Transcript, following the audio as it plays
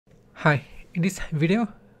Hi, in this video,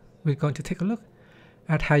 we're going to take a look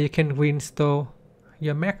at how you can reinstall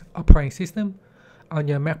your Mac operating system on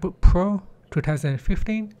your MacBook Pro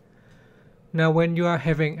 2015. Now, when you are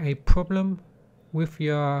having a problem with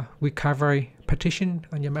your recovery partition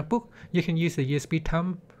on your MacBook, you can use a USB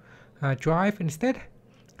thumb drive instead.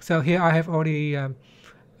 So here I have already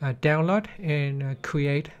download and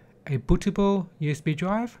create a bootable USB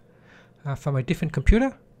drive from a different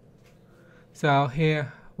computer. So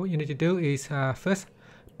here, what you need to do is first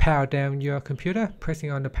power down your computer, pressing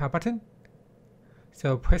on the power button.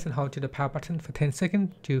 So press and hold to the power button for 10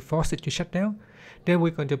 seconds to force it to shut down. Then we're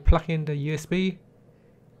going to plug in the USB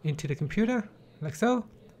into the computer, like so.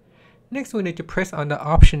 Next, we need to press on the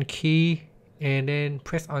Option key and then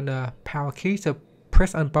press on the power key. So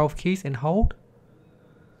press on both keys and hold.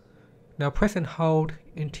 Now press and hold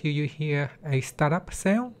until you hear a startup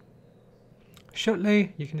sound.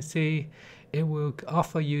 Shortly, you can see it will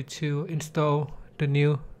offer you to install the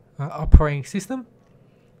new operating system.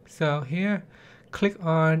 So here, click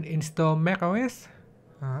on Install macOS.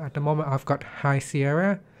 At the moment, I've got High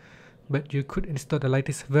Sierra, but you could install the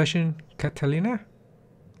latest version, Catalina.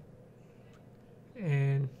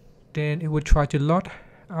 And then it will try to load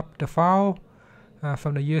up the file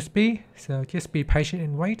from the USB. So just be patient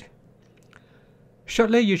and wait.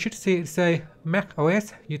 Shortly, you should see it say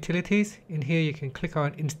macOS Utilities. In here, you can click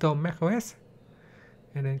on Install macOS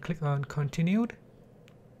and then click on Continued.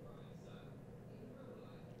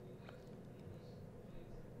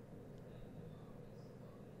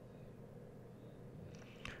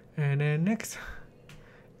 And then next,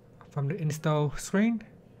 from the install screen,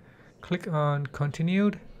 click on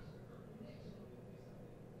Continued.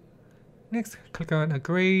 Next, click on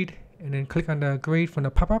Agreed and then click on the Agreed from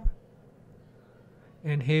the pop-up.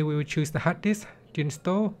 And here we will choose the hard disk to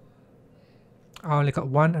install. I only got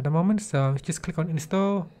one at the moment, so just click on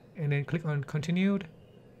Install and then click on Continued.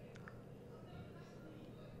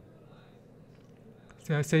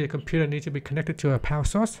 So say your computer needs to be connected to a power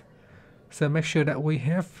source. So make sure that we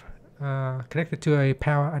have connected to a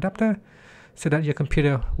power adapter so that your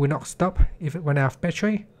computer will not stop if it runs out of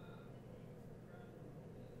battery.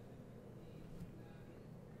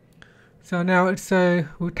 So now it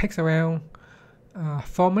will take around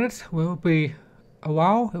 4 minutes. Will be a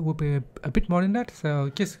while. It will be a bit more than that. So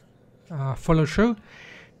just follow through.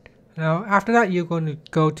 Now after that, you're going to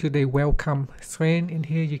go to the welcome screen. In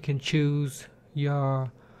here, you can choose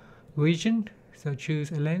your region. So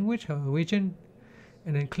choose a language or a region,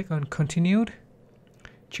 and then click on Continued.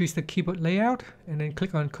 Choose the keyboard layout, and then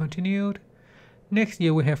click on Continued. Next,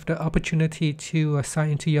 you will have the opportunity to sign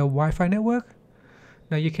into your Wi-Fi network.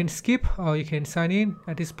 Now you can skip or you can sign in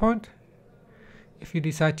at this point. If you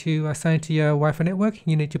decide to sign into your Wi-Fi network,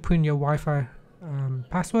 you need to put in your Wi-Fi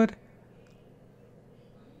password.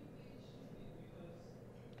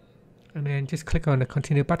 And then just click on the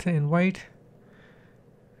Continue button and wait.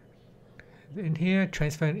 In here,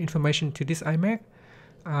 transfer information to this iMac.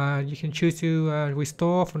 You can choose to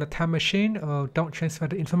restore from the time machine or don't transfer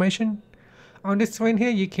the information. On this screen here,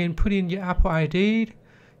 you can put in your Apple ID.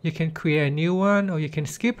 You can create a new one or you can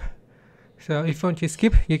skip. So if you want to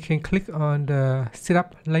skip, you can click on the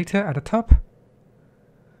Setup Later at the top.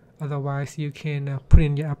 Otherwise, you can put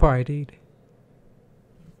in your Apple ID.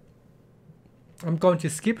 I'm going to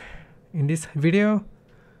skip in this video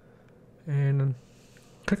and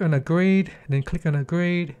click on Agreed, and then click on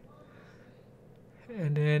Agreed.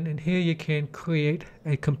 And then in here, you can create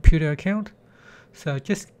a computer account. So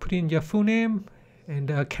just put in your full name and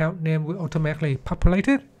the account name will automatically populate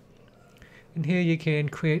it. In here, you can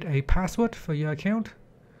create a password for your account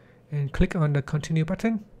and click on the Continue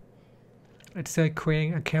button. It says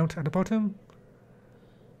Creating Account at the bottom.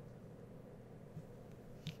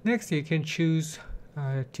 Next, you can choose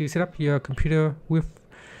to set up your computer with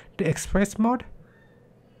the Express mode.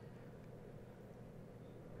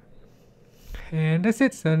 And that's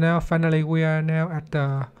it. So now finally we are now at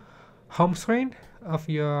the home screen of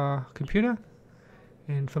your computer.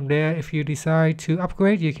 And from there, if you decide to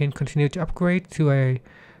upgrade, you can continue to upgrade to a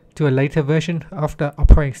later version of the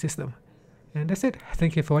operating system. And that's it.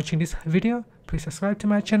 Thank you for watching this video. Please subscribe to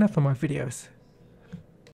my channel for more videos.